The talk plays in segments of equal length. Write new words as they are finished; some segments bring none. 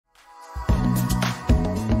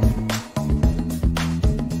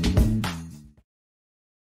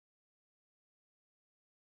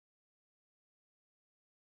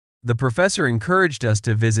The professor encouraged us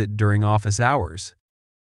to visit during office hours.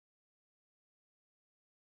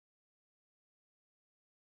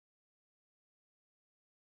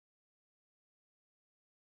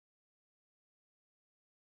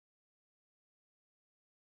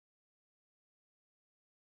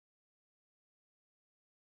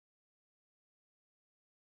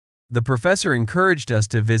 The professor encouraged us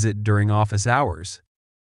to visit during office hours.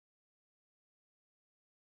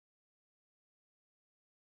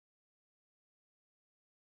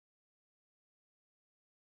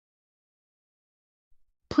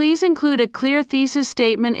 Please include a clear thesis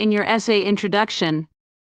statement in your essay introduction.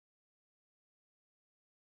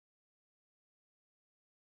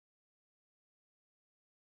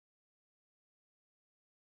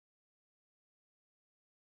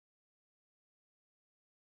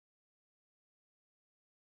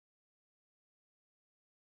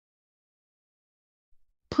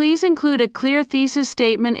 Please include a clear thesis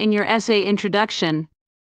statement in your essay introduction.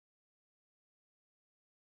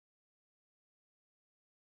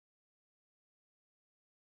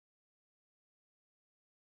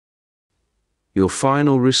 Your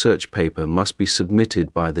final research paper must be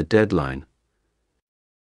submitted by the deadline.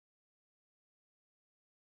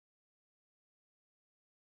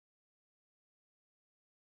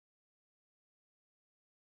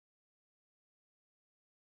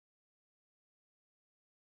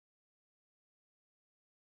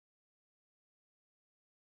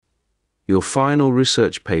 Your final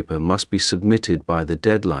research paper must be submitted by the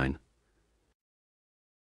deadline.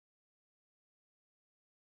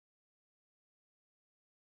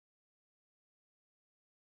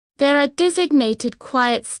 There are designated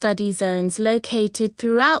quiet study zones located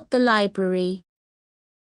throughout the library.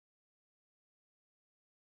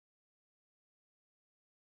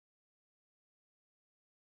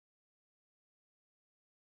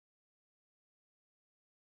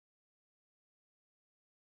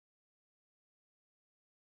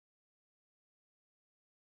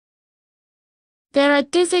 There are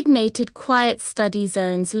designated quiet study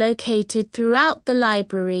zones located throughout the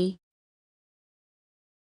library.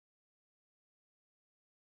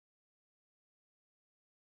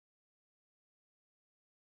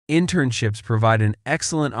 Internships provide an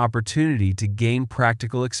excellent opportunity to gain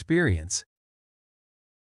practical experience.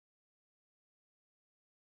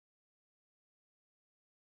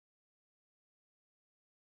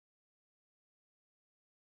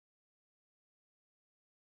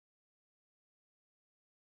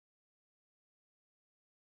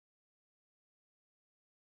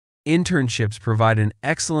 Internships provide an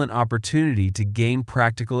excellent opportunity to gain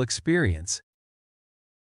practical experience.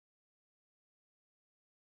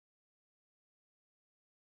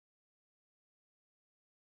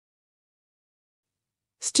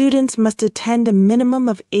 Students must attend a minimum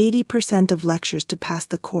of 80% of lectures to pass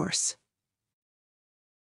the course.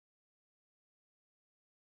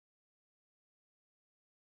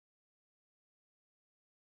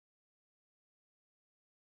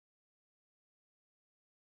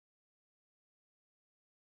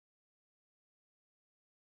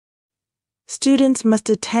 Students must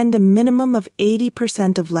attend a minimum of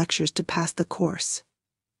 80% of lectures to pass the course.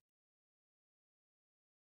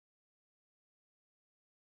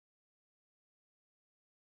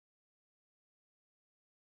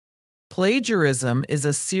 Plagiarism is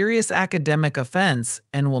a serious academic offense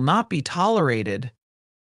and will not be tolerated.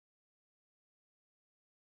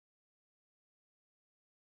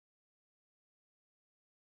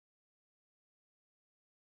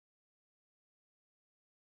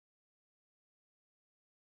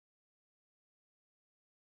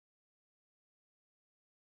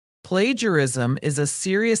 Plagiarism is a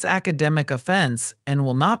serious academic offense and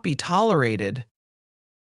will not be tolerated.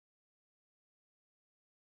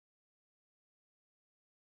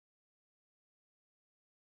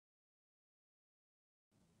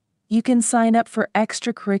 You can sign up for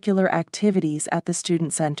extracurricular activities at the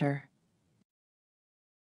Student Center.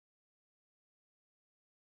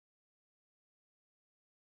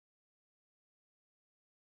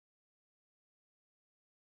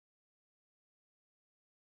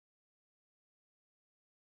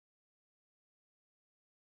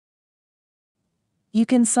 You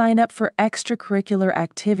can sign up for extracurricular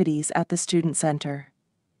activities at the Student Center.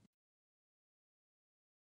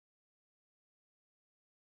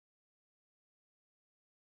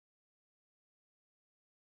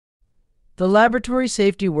 The laboratory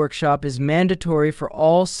safety workshop is mandatory for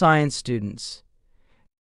all science students.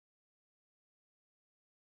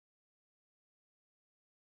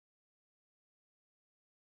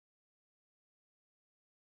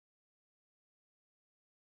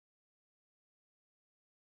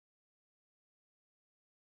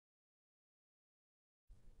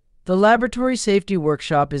 The laboratory safety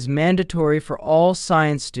workshop is mandatory for all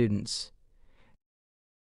science students.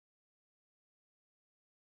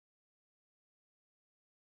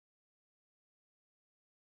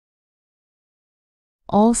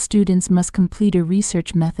 All students must complete a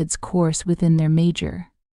research methods course within their major.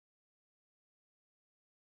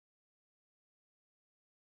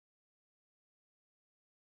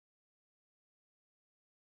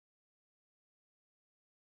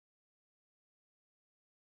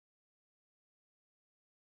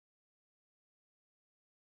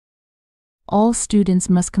 All students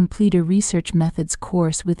must complete a research methods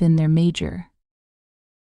course within their major.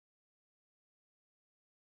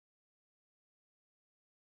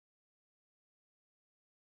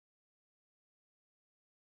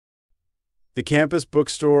 The campus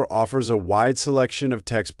bookstore offers a wide selection of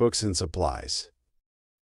textbooks and supplies.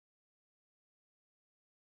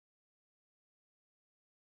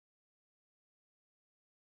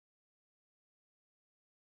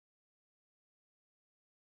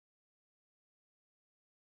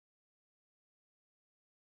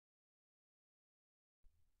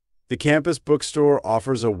 The campus bookstore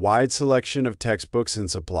offers a wide selection of textbooks and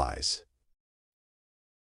supplies.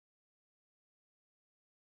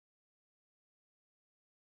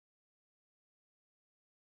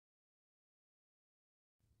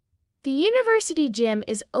 The university gym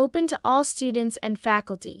is open to all students and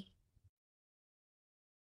faculty.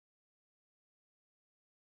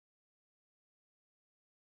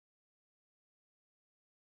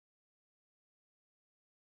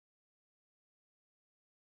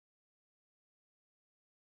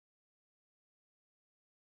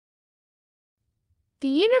 The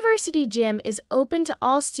university gym is open to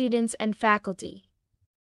all students and faculty.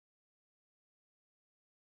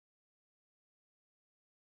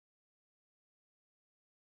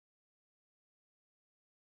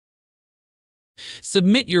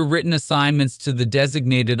 Submit your written assignments to the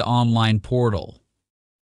designated online portal.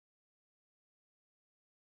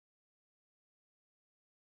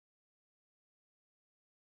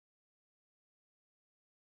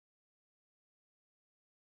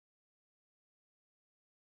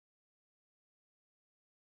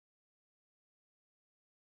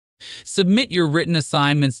 Submit your written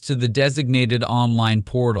assignments to the designated online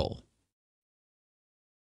portal.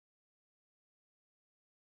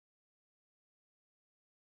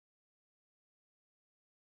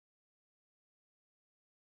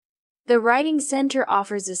 The Writing Center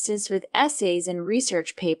offers assist with essays and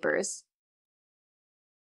research papers.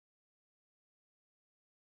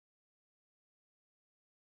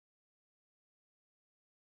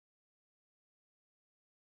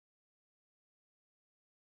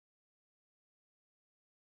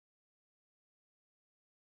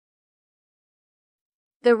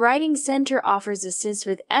 The Writing Center offers assist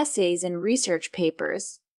with essays and research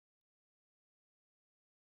papers.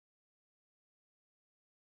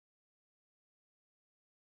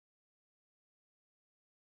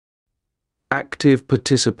 Active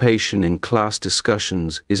participation in class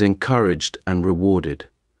discussions is encouraged and rewarded.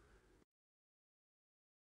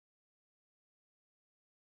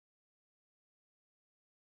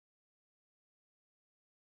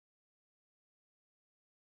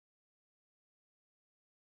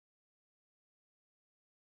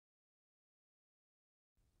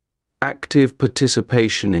 Active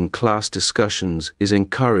participation in class discussions is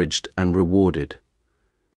encouraged and rewarded.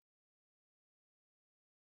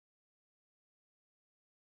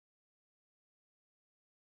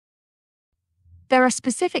 There are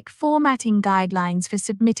specific formatting guidelines for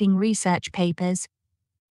submitting research papers.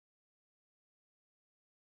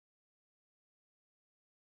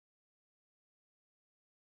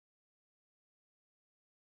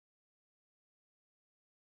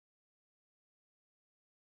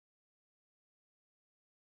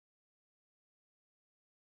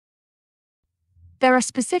 There are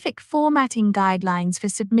specific formatting guidelines for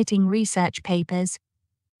submitting research papers.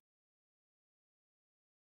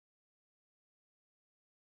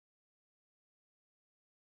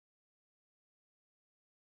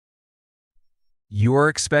 You are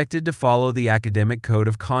expected to follow the academic code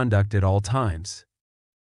of conduct at all times.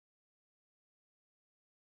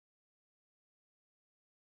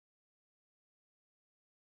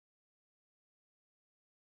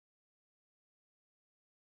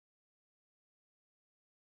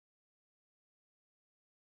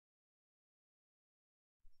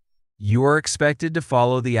 You are expected to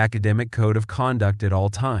follow the academic code of conduct at all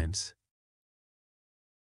times.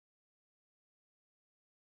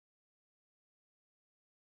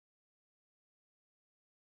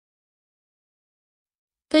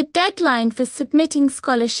 The deadline for submitting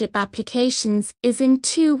scholarship applications is in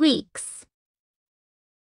 2 weeks.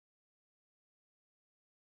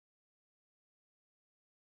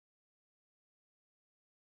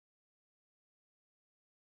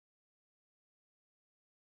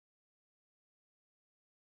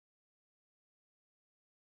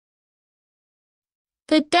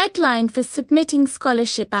 The deadline for submitting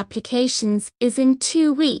scholarship applications is in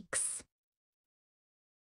 2 weeks.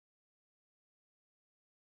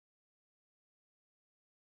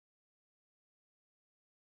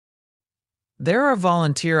 There are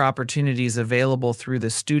volunteer opportunities available through the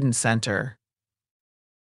Student Center.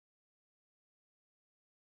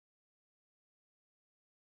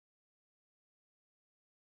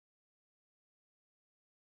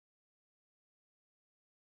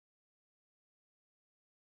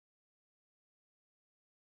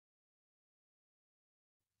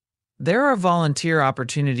 There are volunteer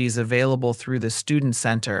opportunities available through the Student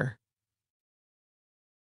Center.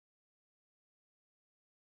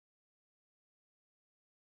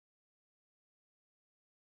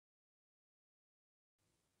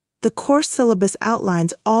 The course syllabus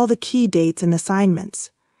outlines all the key dates and assignments.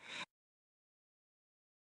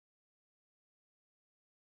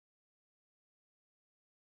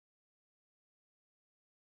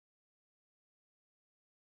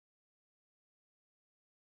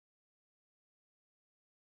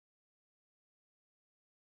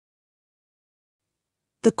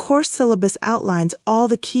 The course syllabus outlines all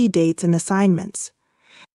the key dates and assignments.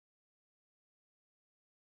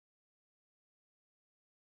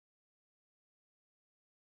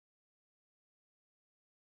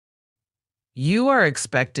 You are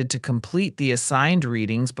expected to complete the assigned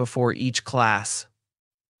readings before each class.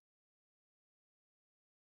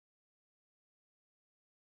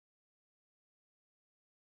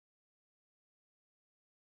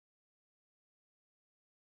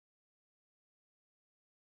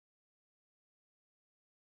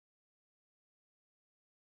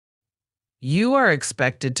 You are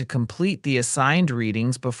expected to complete the assigned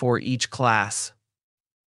readings before each class.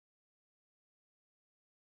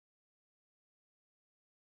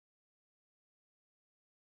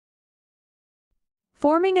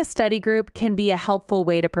 Forming a study group can be a helpful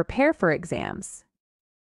way to prepare for exams.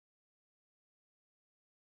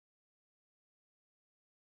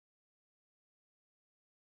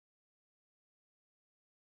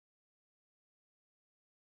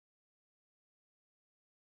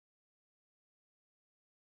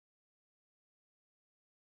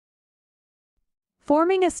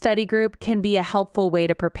 Forming a study group can be a helpful way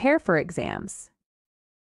to prepare for exams.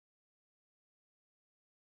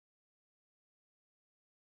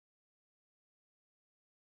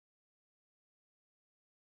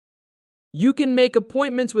 You can make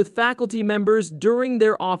appointments with faculty members during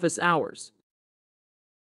their office hours.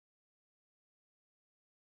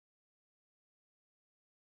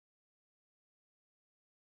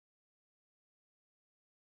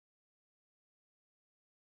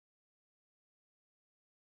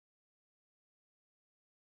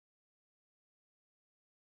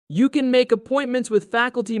 You can make appointments with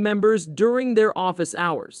faculty members during their office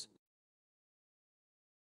hours.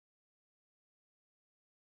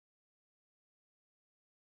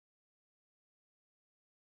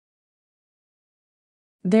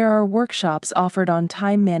 There are workshops offered on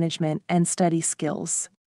time management and study skills.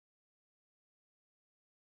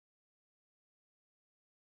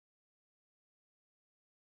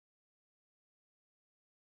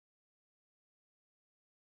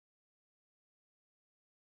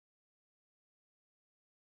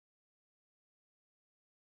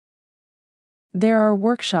 There are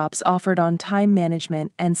workshops offered on time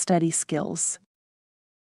management and study skills.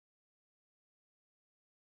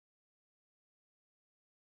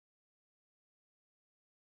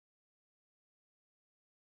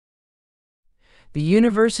 The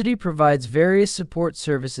university provides various support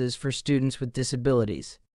services for students with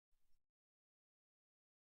disabilities.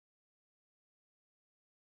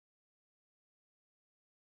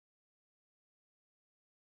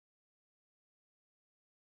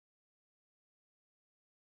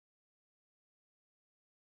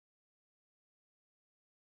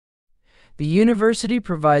 The university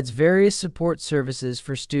provides various support services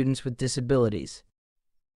for students with disabilities.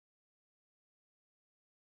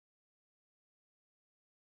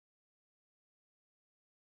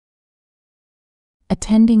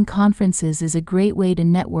 Attending conferences is a great way to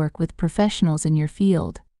network with professionals in your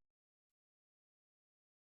field.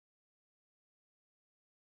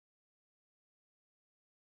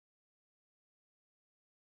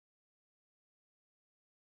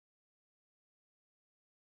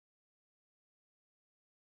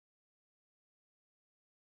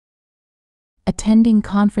 Attending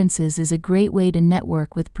conferences is a great way to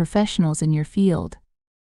network with professionals in your field.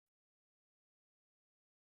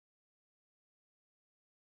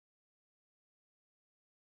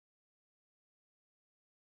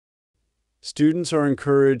 Students are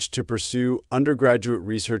encouraged to pursue undergraduate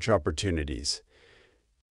research opportunities.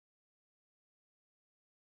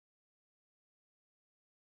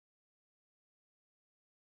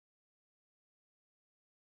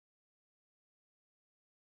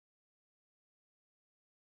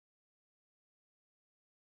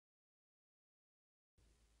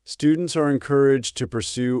 Students are encouraged to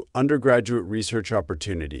pursue undergraduate research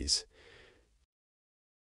opportunities.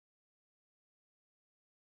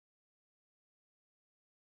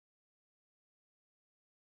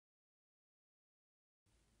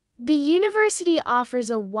 The university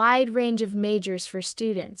offers a wide range of majors for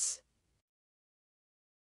students.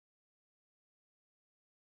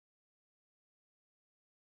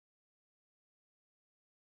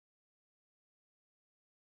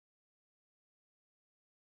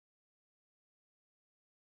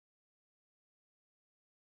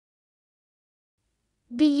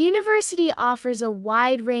 The university offers a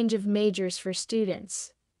wide range of majors for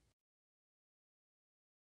students.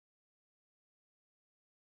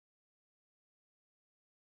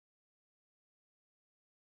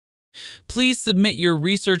 Please submit your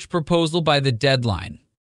research proposal by the deadline.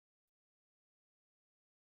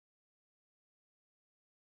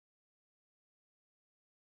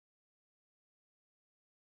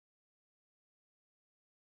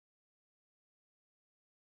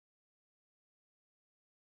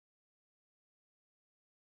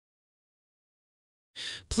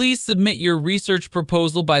 Please submit your research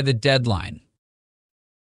proposal by the deadline.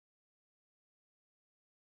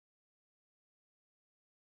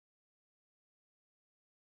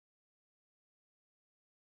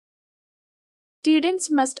 Students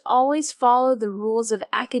must always follow the rules of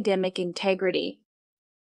academic integrity.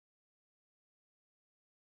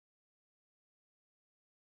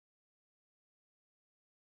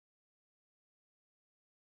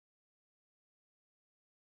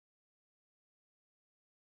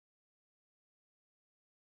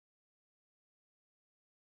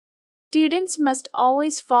 Students must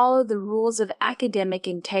always follow the rules of academic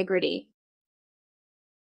integrity.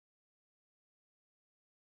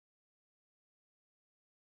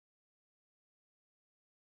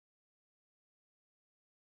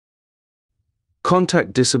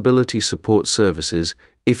 Contact Disability Support Services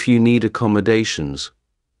if you need accommodations.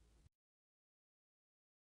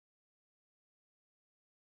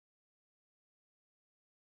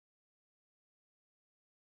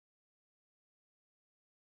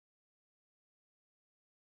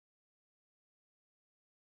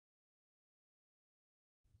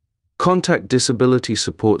 Contact Disability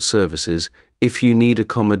Support Services if you need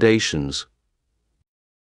accommodations.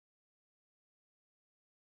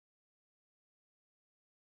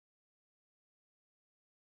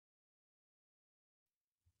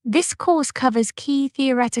 This course covers key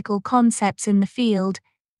theoretical concepts in the field.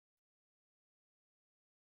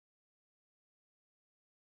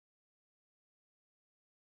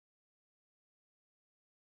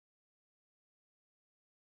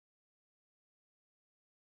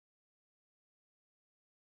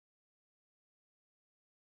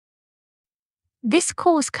 This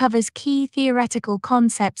course covers key theoretical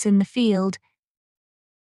concepts in the field.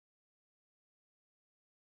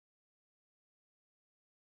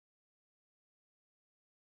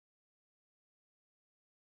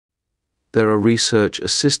 There are research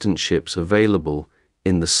assistantships available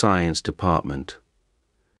in the science department.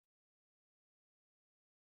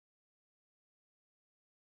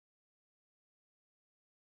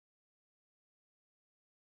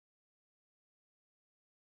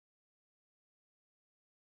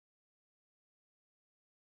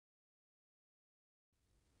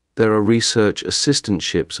 There are research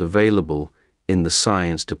assistantships available in the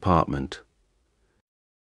science department.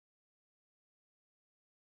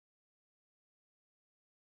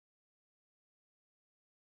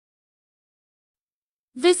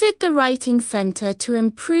 Visit the Writing Center to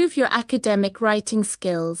improve your academic writing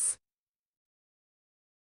skills.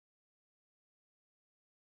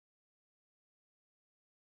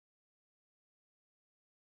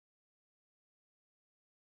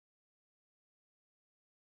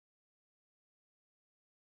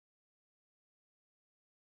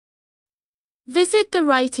 Visit the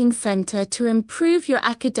Writing Center to improve your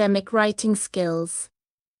academic writing skills.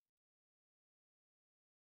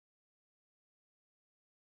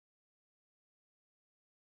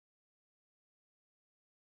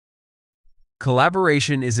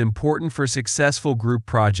 Collaboration is important for successful group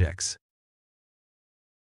projects.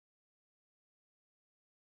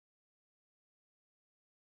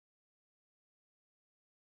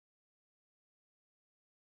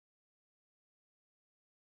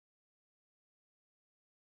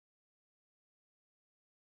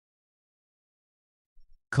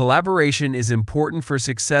 Collaboration is important for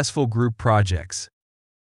successful group projects.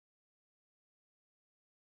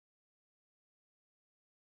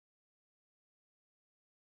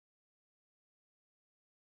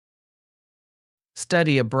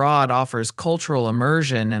 Study abroad offers cultural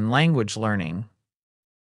immersion and language learning.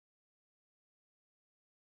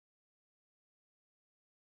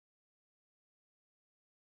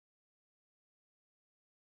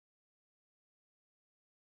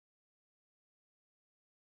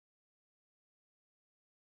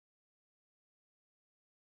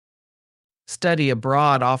 Study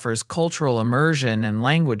abroad offers cultural immersion and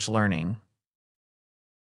language learning.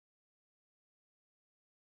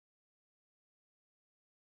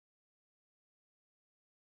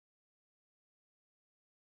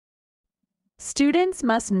 Students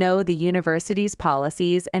must know the university's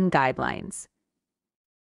policies and guidelines.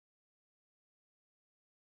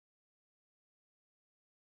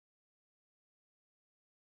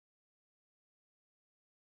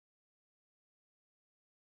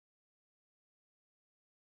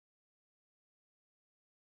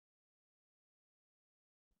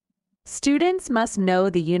 Students must know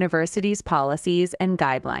the university's policies and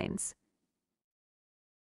guidelines.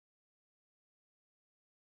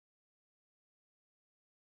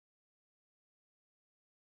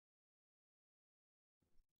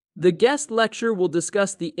 The guest lecture will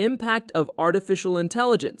discuss the impact of artificial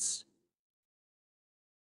intelligence.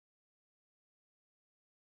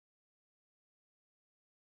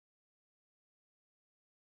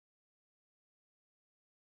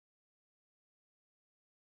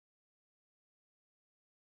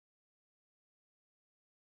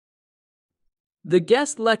 The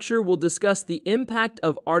guest lecture will discuss the impact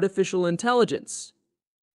of artificial intelligence.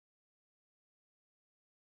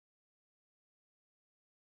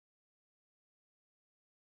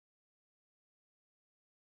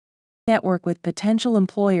 Network with potential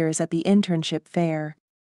employers at the internship fair.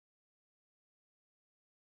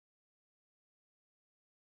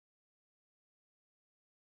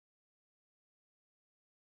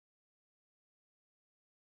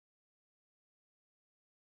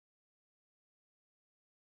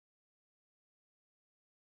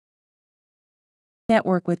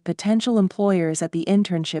 Network with potential employers at the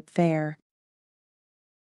internship fair.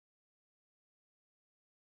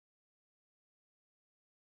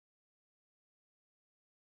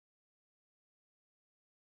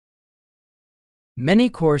 Many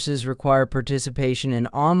courses require participation in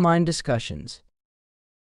online discussions.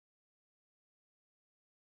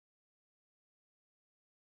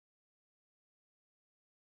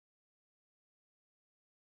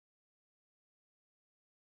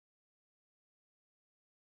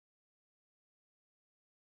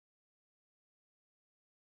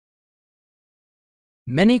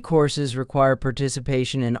 Many courses require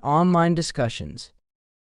participation in online discussions.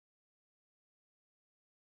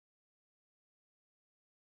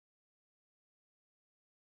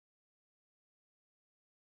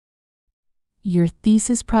 Your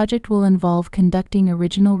thesis project will involve conducting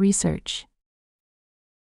original research.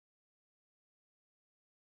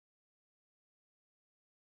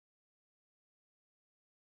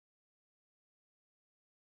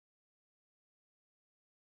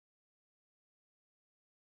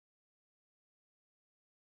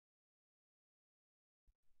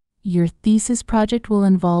 Your thesis project will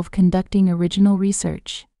involve conducting original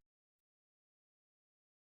research.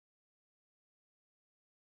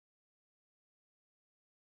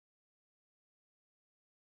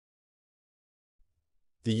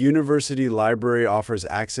 The university library offers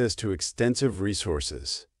access to extensive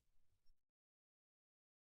resources.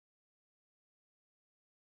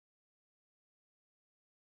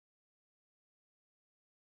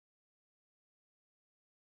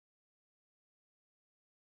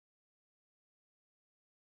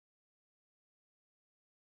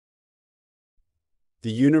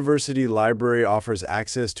 The university library offers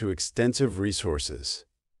access to extensive resources.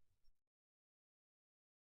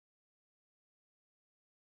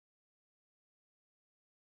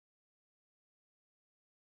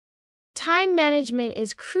 Time management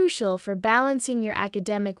is crucial for balancing your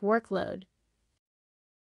academic workload.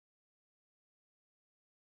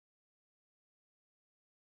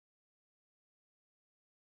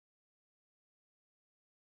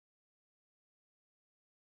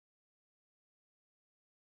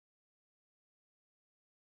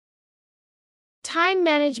 Time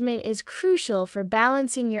management is crucial for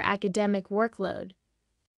balancing your academic workload.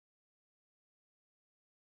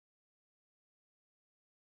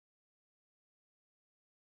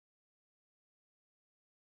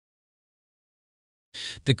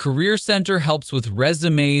 The Career Center helps with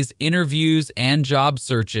resumes, interviews, and job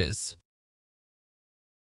searches.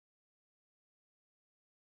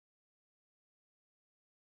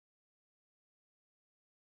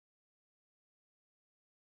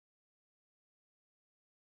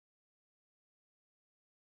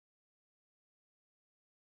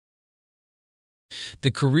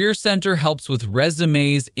 The Career Center helps with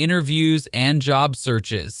resumes, interviews, and job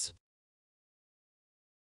searches.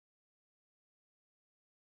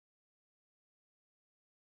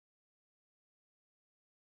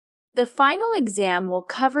 The final exam will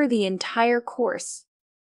cover the entire course.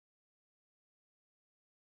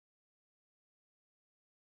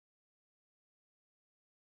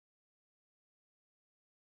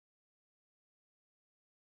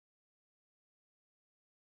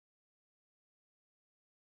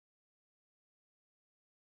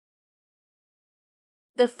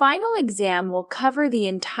 The final exam will cover the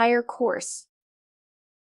entire course.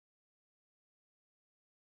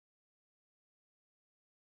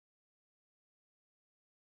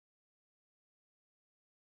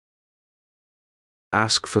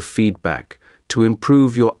 Ask for feedback to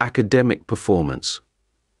improve your academic performance.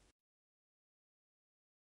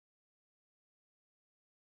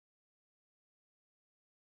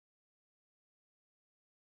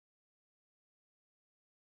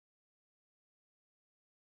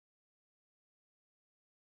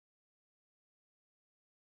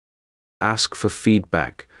 Ask for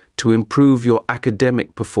feedback to improve your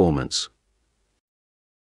academic performance.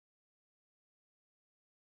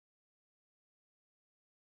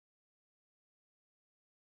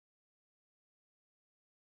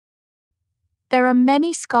 There are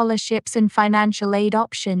many scholarships and financial aid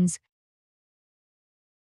options.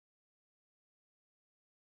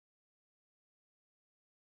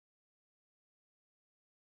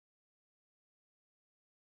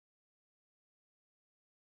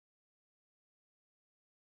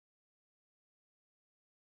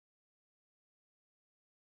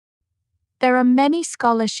 There are many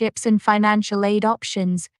scholarships and financial aid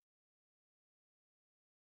options.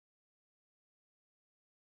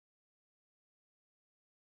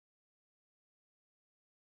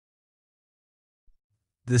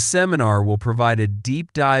 The seminar will provide a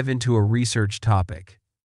deep dive into a research topic.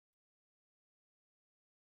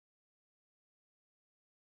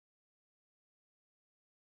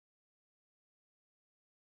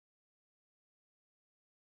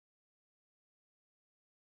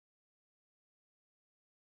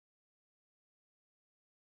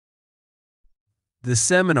 The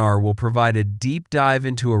seminar will provide a deep dive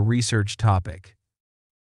into a research topic.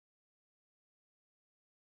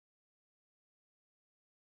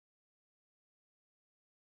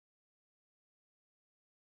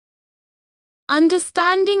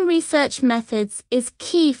 Understanding research methods is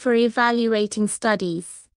key for evaluating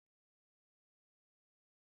studies.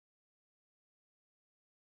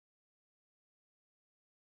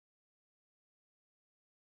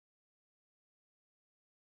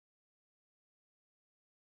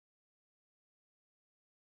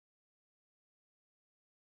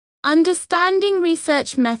 Understanding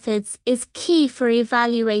research methods is key for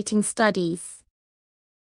evaluating studies.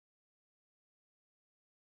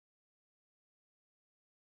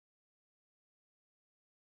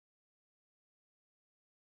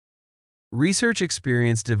 Research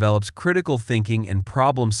experience develops critical thinking and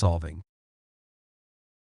problem solving.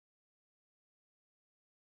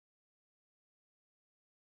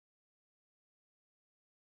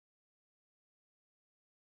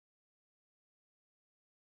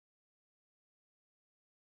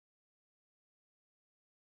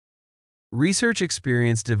 Research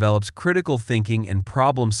experience develops critical thinking and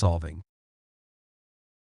problem solving.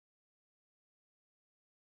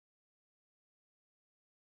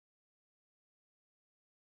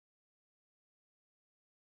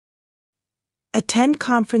 Attend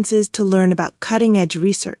conferences to learn about cutting-edge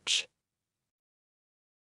research.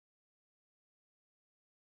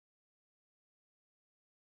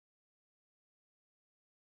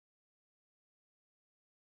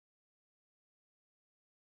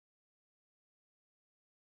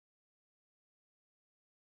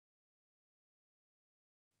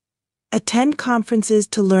 Attend conferences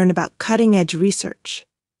to learn about cutting-edge research.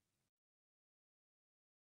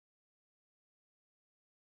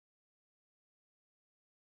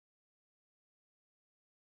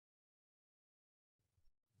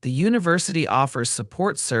 The university offers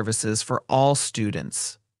support services for all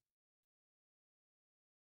students.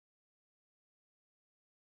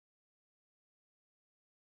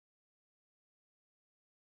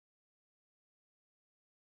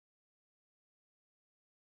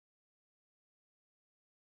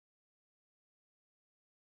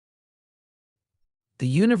 The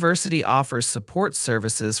university offers support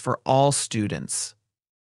services for all students.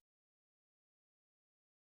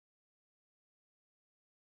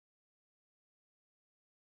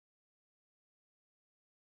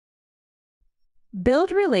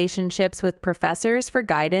 Build relationships with professors for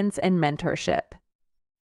guidance and mentorship.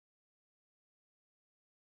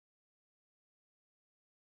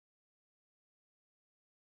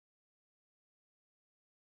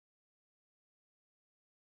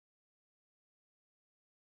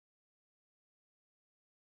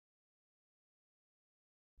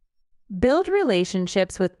 Build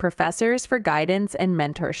relationships with professors for guidance and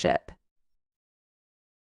mentorship.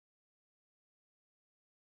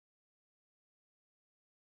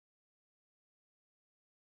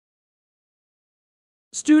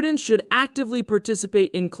 Students should actively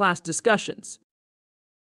participate in class discussions.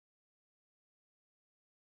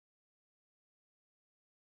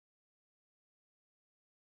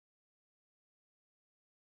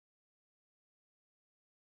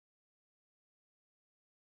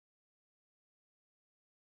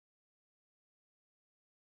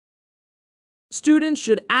 Students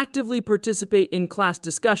should actively participate in class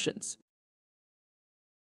discussions.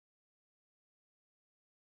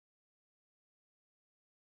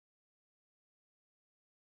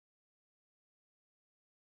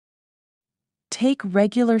 Take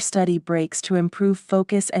regular study breaks to improve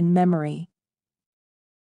focus and memory.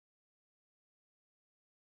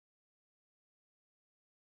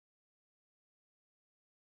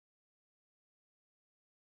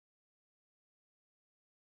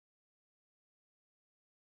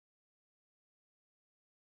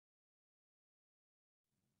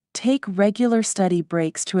 Take regular study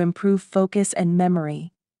breaks to improve focus and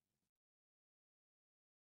memory.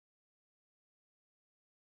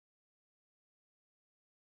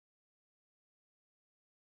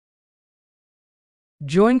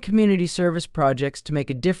 Join community service projects to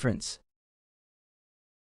make a difference.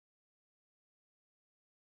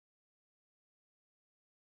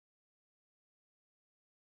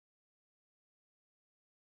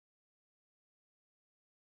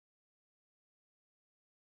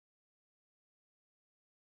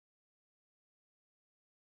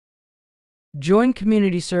 Join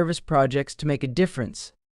community service projects to make a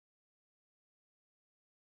difference.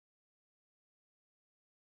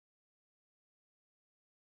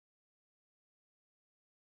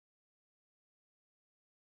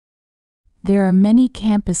 There are many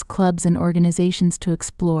campus clubs and organizations to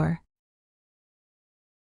explore.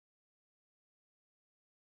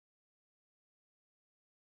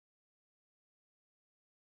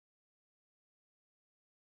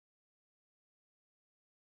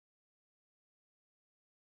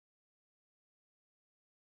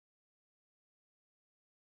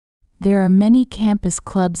 There are many campus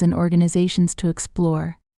clubs and organizations to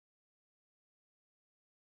explore.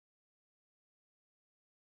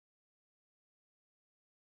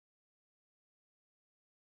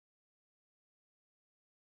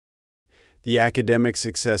 The Academic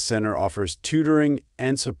Success Center offers tutoring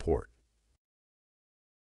and support.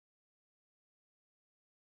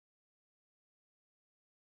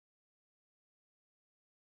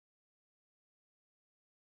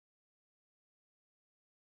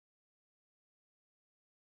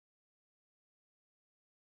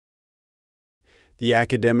 The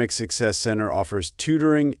Academic Success Center offers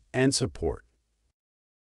tutoring and support.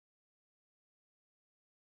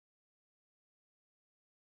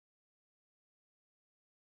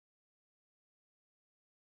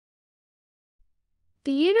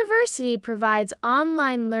 The university provides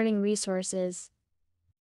online learning resources.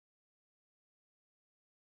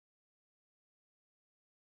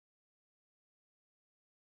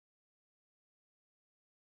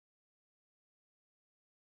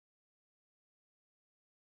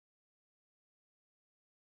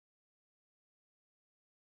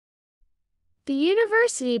 The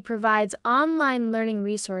university provides online learning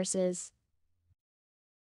resources.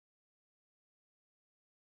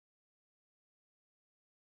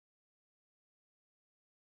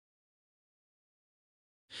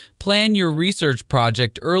 Plan your research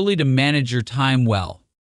project early to manage your time well.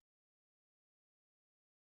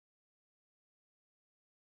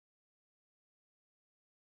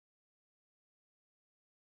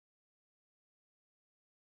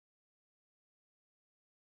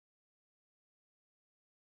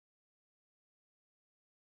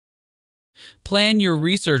 Plan your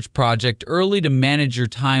research project early to manage your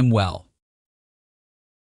time well.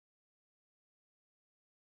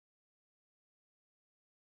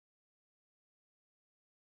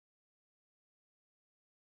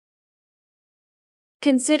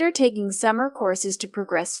 Consider taking summer courses to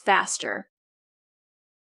progress faster.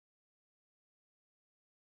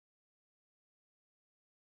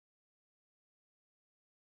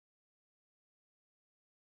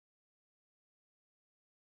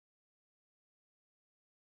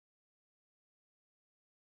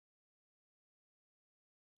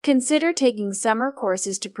 Consider taking summer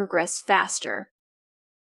courses to progress faster.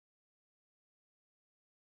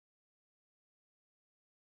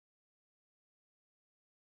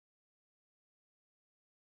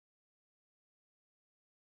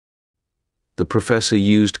 The professor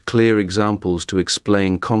used clear examples to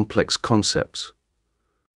explain complex concepts.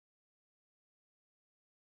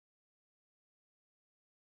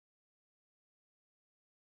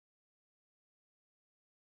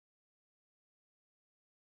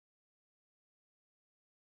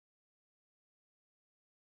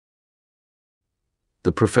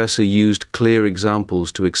 The professor used clear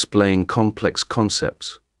examples to explain complex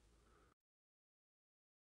concepts.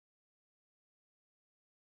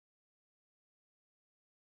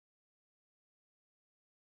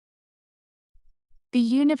 The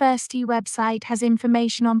university website has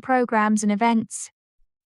information on programs and events.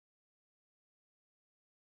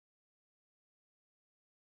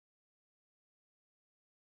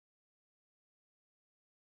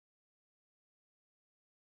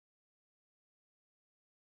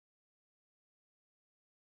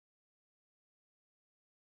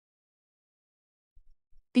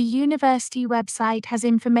 The university website has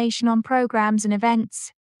information on programs and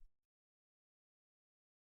events.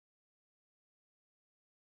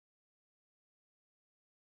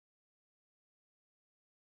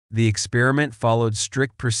 The experiment followed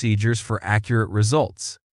strict procedures for accurate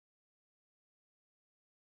results.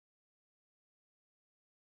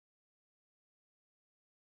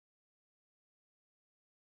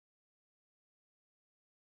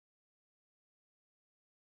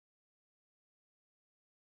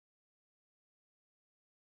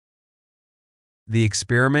 The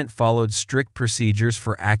experiment followed strict procedures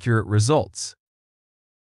for accurate results.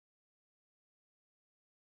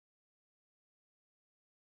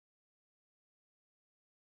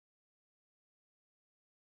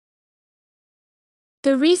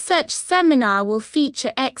 The research seminar will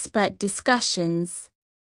feature expert discussions.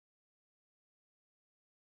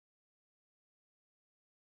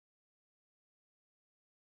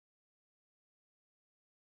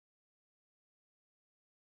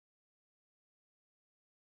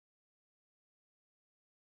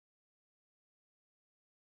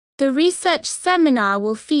 The research seminar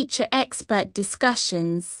will feature expert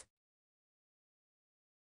discussions.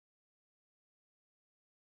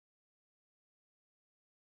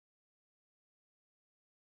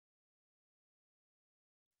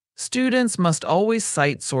 Students must always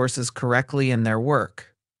cite sources correctly in their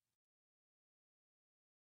work.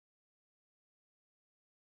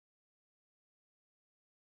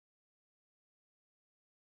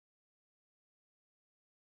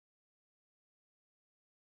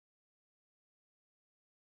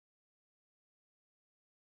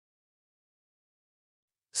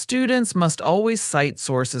 Students must always cite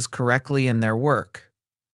sources correctly in their work.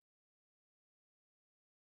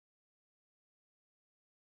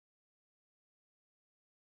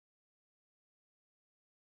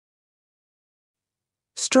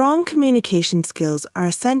 Strong communication skills are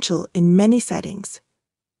essential in many settings.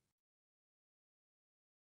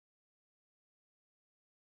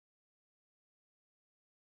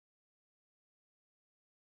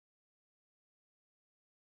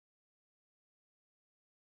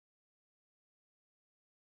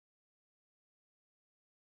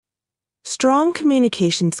 Strong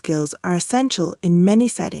communication skills are essential in many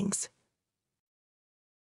settings.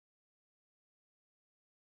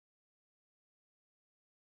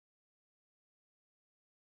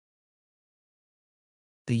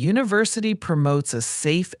 The university promotes a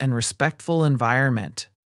safe and respectful environment.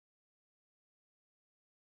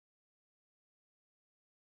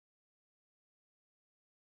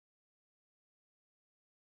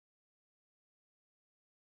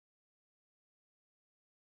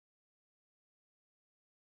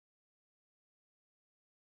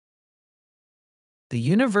 The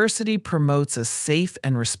university promotes a safe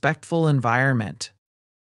and respectful environment.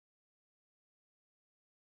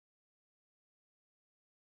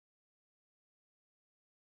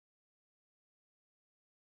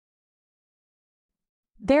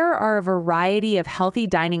 There are a variety of healthy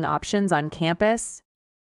dining options on campus.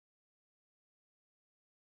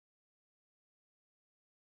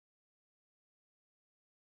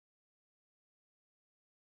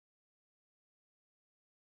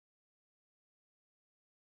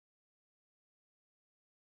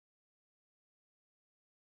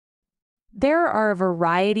 There are a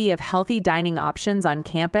variety of healthy dining options on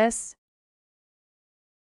campus.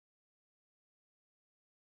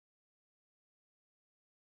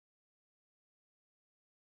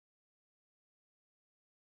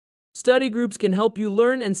 Study groups can help you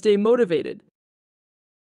learn and stay motivated.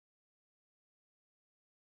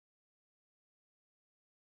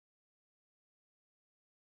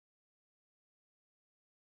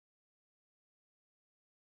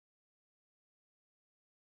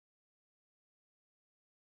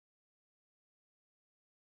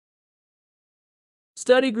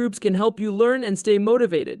 Study groups can help you learn and stay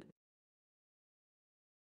motivated.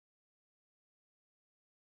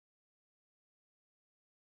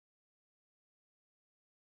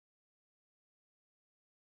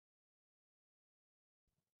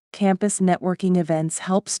 Campus networking events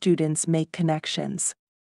help students make connections.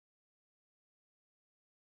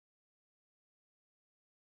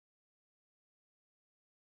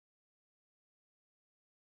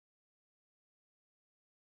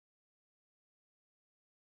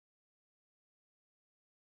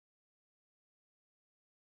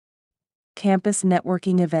 Campus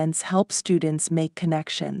networking events help students make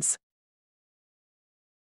connections.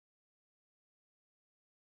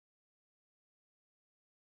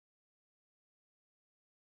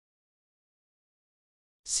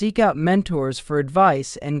 Seek out mentors for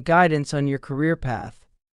advice and guidance on your career path.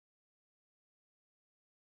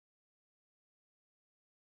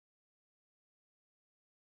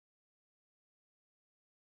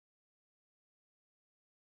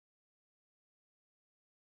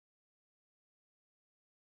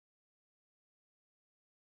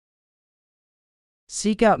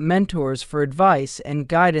 Seek out mentors for advice and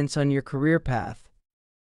guidance on your career path.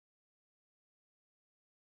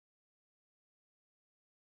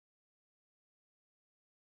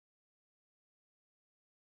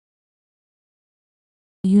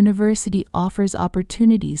 The university offers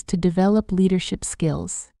opportunities to develop leadership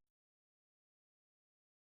skills.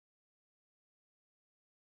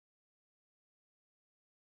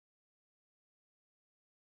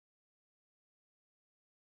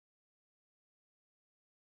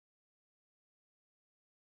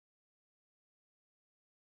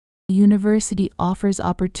 The university offers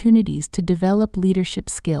opportunities to develop leadership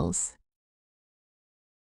skills.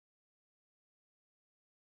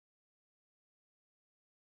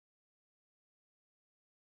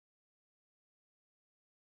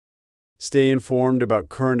 Stay informed about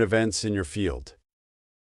current events in your field.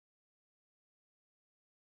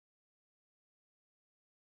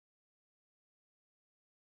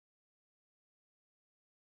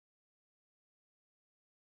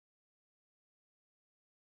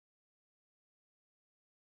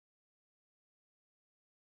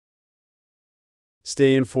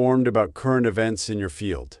 Stay informed about current events in your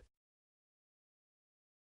field.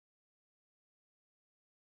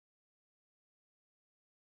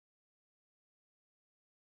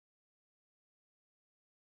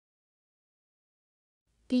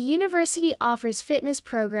 The university offers fitness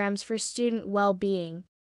programs for student well-being.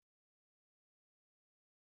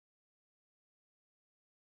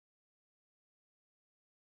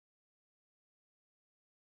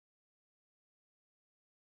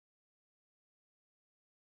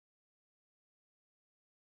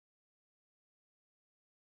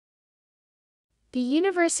 The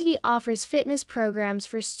university offers fitness programs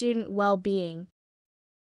for student well-being.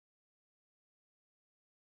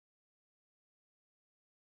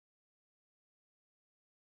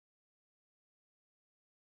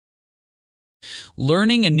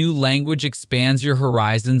 Learning a new language expands your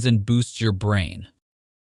horizons and boosts your brain.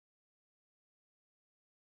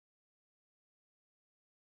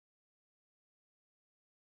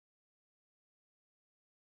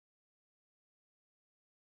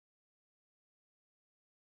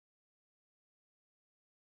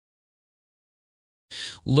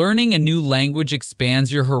 Learning a new language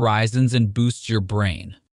expands your horizons and boosts your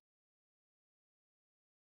brain.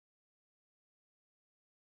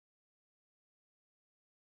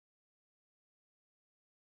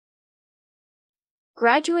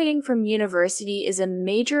 Graduating from university is a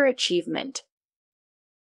major achievement.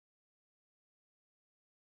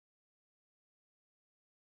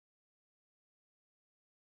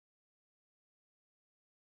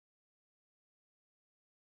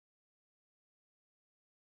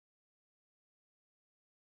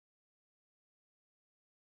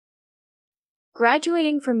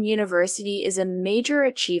 Graduating from university is a major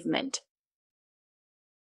achievement.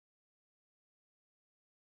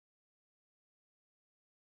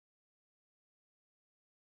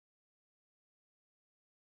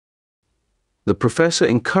 The professor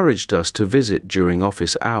encouraged us to visit during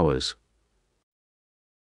office hours.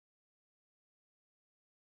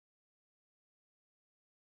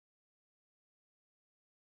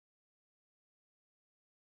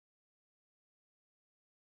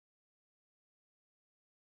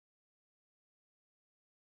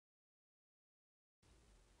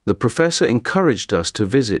 The professor encouraged us to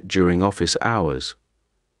visit during office hours.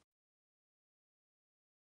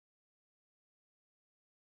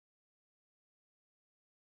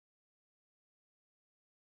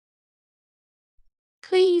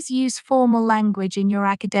 Please use formal language in your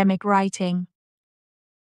academic writing.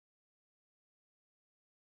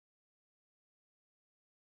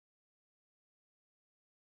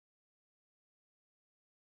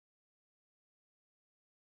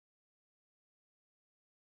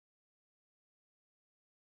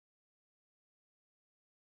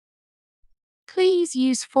 Please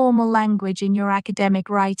use formal language in your academic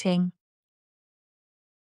writing.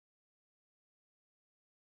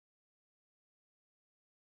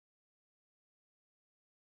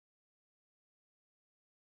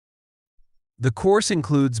 The course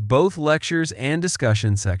includes both lectures and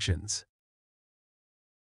discussion sections.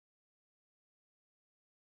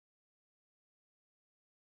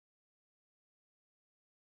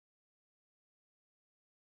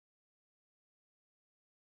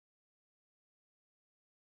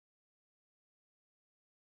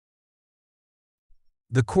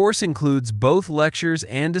 The course includes both lectures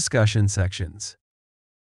and discussion sections.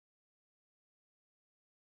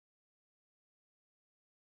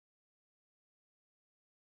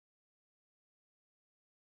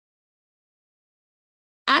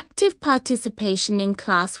 Active participation in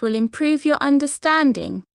class will improve your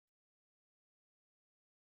understanding.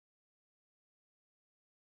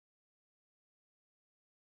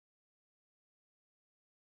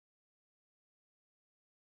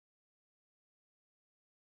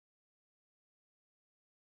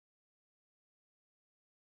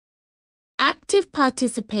 Active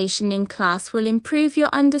participation in class will improve your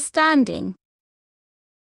understanding.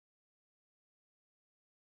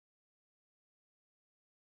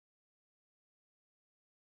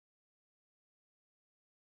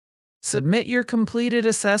 Submit your completed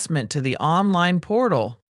assessment to the online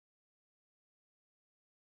portal.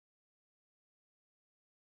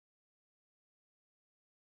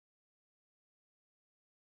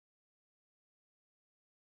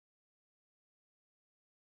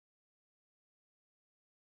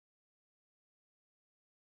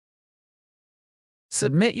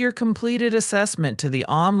 Submit your completed assessment to the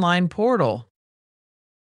online portal.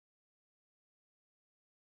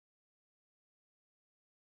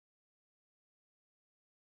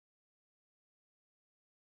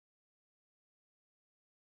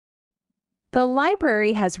 The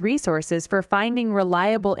library has resources for finding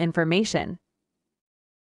reliable information.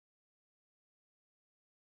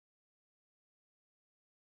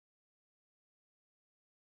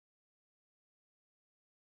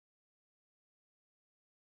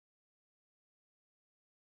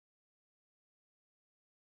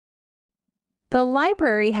 The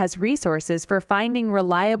library has resources for finding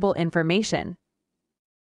reliable information.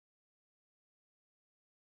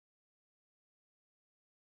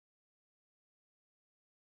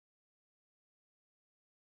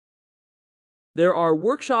 There are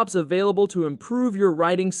workshops available to improve your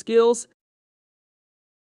writing skills.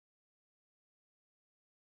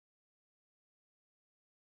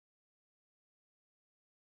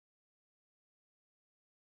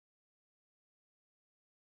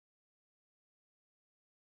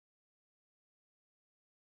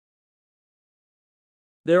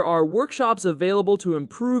 There are workshops available to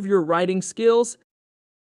improve your writing skills.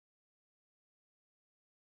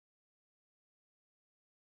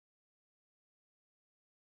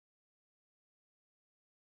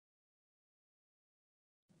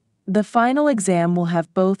 The final exam will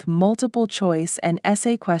have both multiple choice and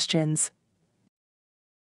essay questions.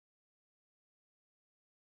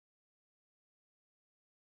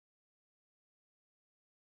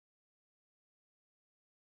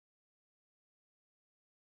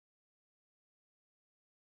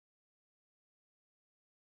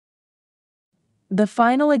 The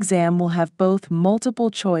final exam will have both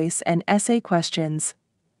multiple choice and essay questions.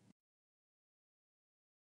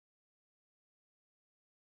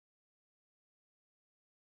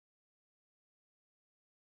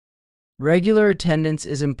 Regular attendance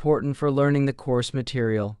is important for learning the course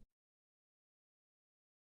material.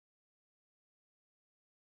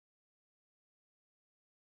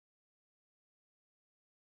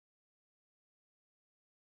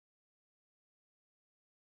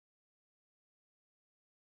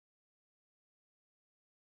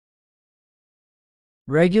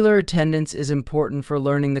 Regular attendance is important for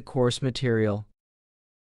learning the course material.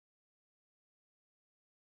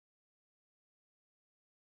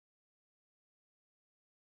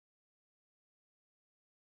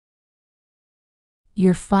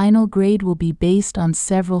 Your final grade will be based on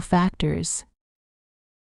several factors.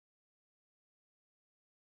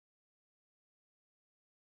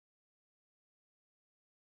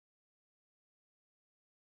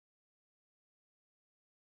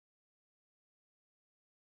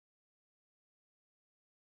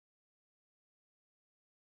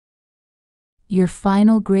 Your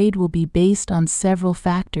final grade will be based on several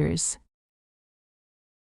factors.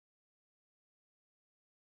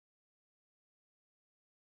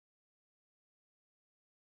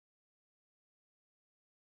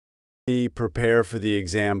 Prepare for the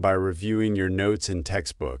exam by reviewing your notes and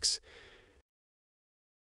textbooks.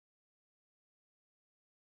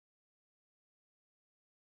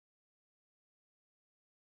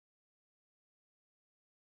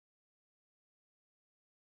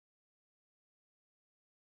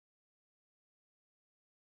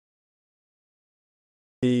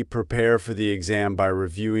 Prepare for the exam by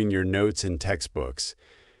reviewing your notes and textbooks.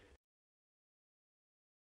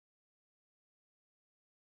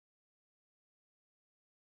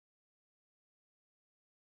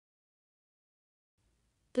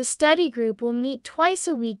 The study group will meet twice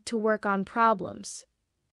a week to work on problems.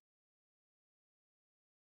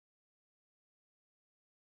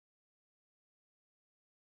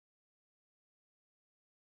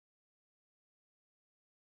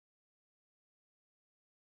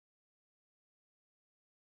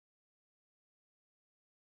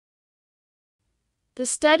 The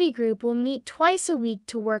study group will meet twice a week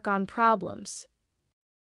to work on problems.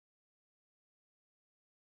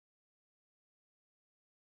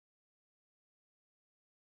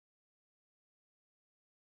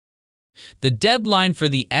 The deadline for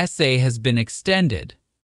the essay has been extended.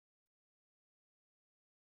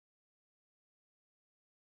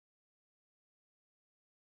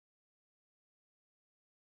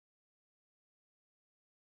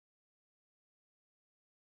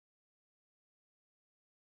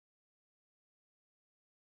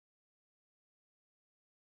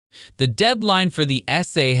 The deadline for the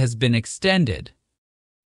essay has been extended.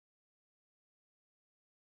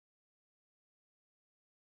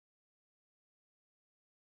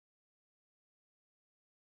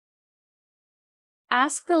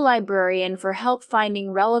 Ask the librarian for help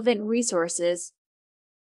finding relevant resources.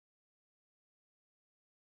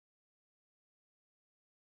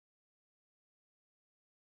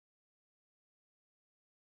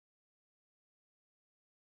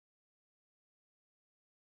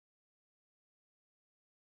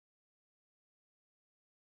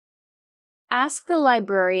 Ask the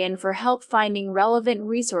librarian for help finding relevant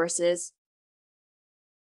resources.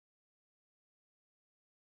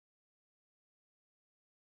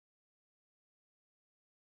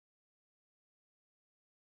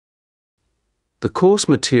 The course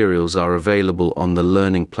materials are available on the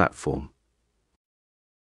learning platform.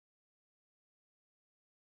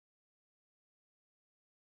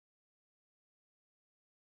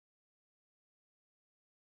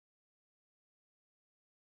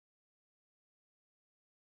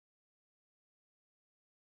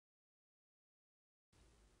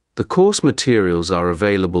 The course materials are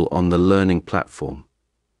available on the learning platform.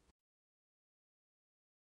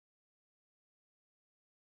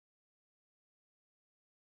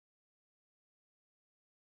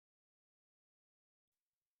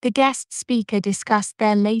 The guest speaker discussed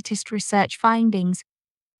their latest research findings.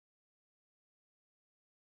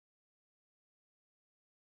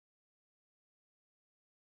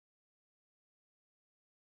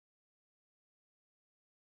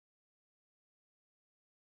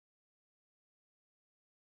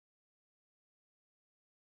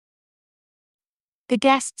 The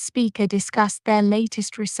guest speaker discussed their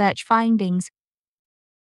latest research findings.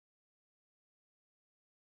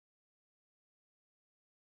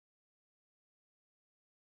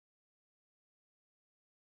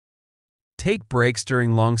 Take breaks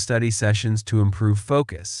during long study sessions to improve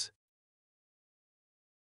focus.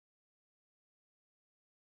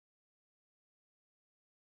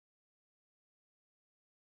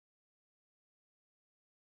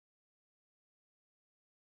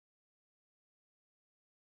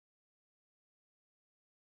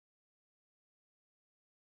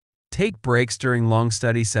 Take breaks during long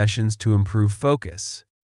study sessions to improve focus.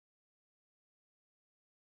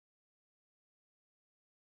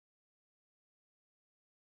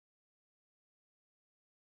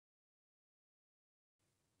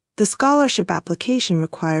 The scholarship application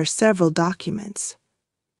requires several documents.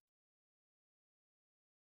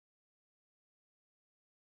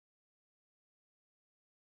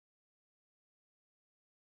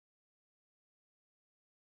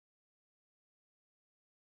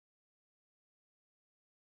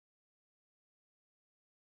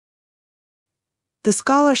 The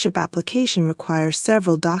scholarship application requires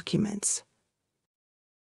several documents.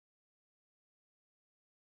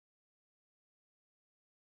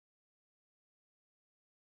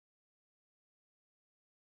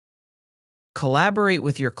 Collaborate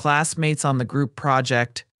with your classmates on the group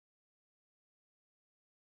project.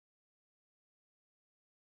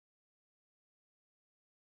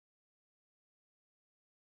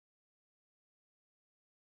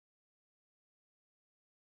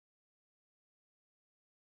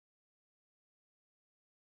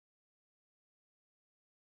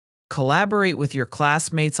 Collaborate with your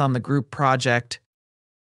classmates on the group project.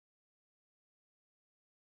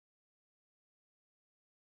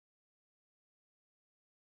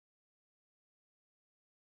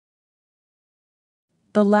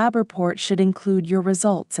 The lab report should include your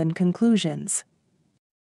results and conclusions.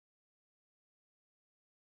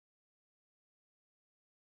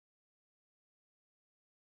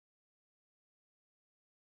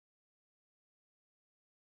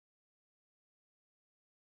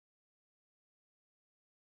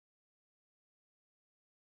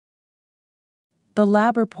 The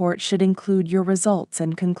lab report should include your results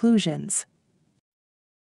and conclusions.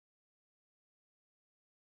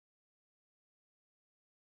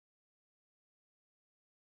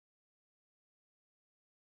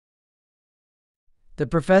 The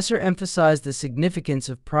professor emphasized the significance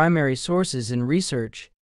of primary sources in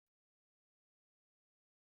research.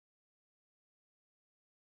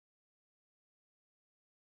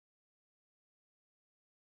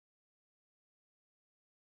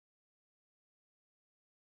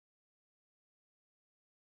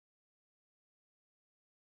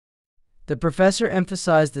 The professor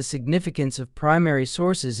emphasized the significance of primary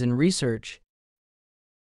sources in research.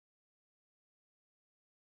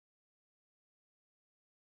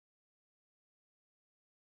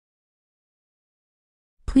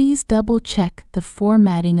 Please double-check the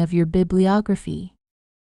formatting of your bibliography.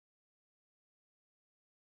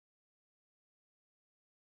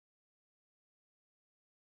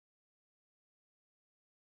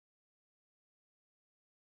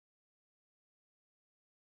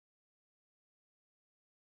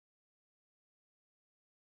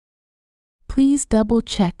 Please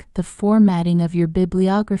double-check the formatting of your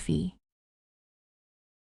bibliography.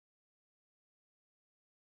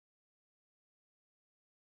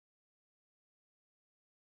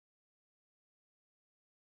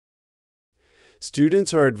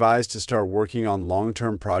 Students are advised to start working on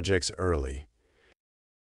long-term projects early.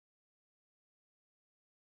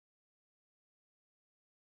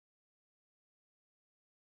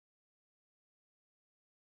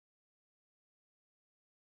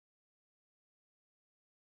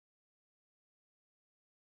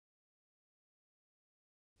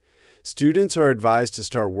 Students are advised to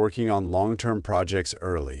start working on long-term projects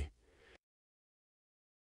early.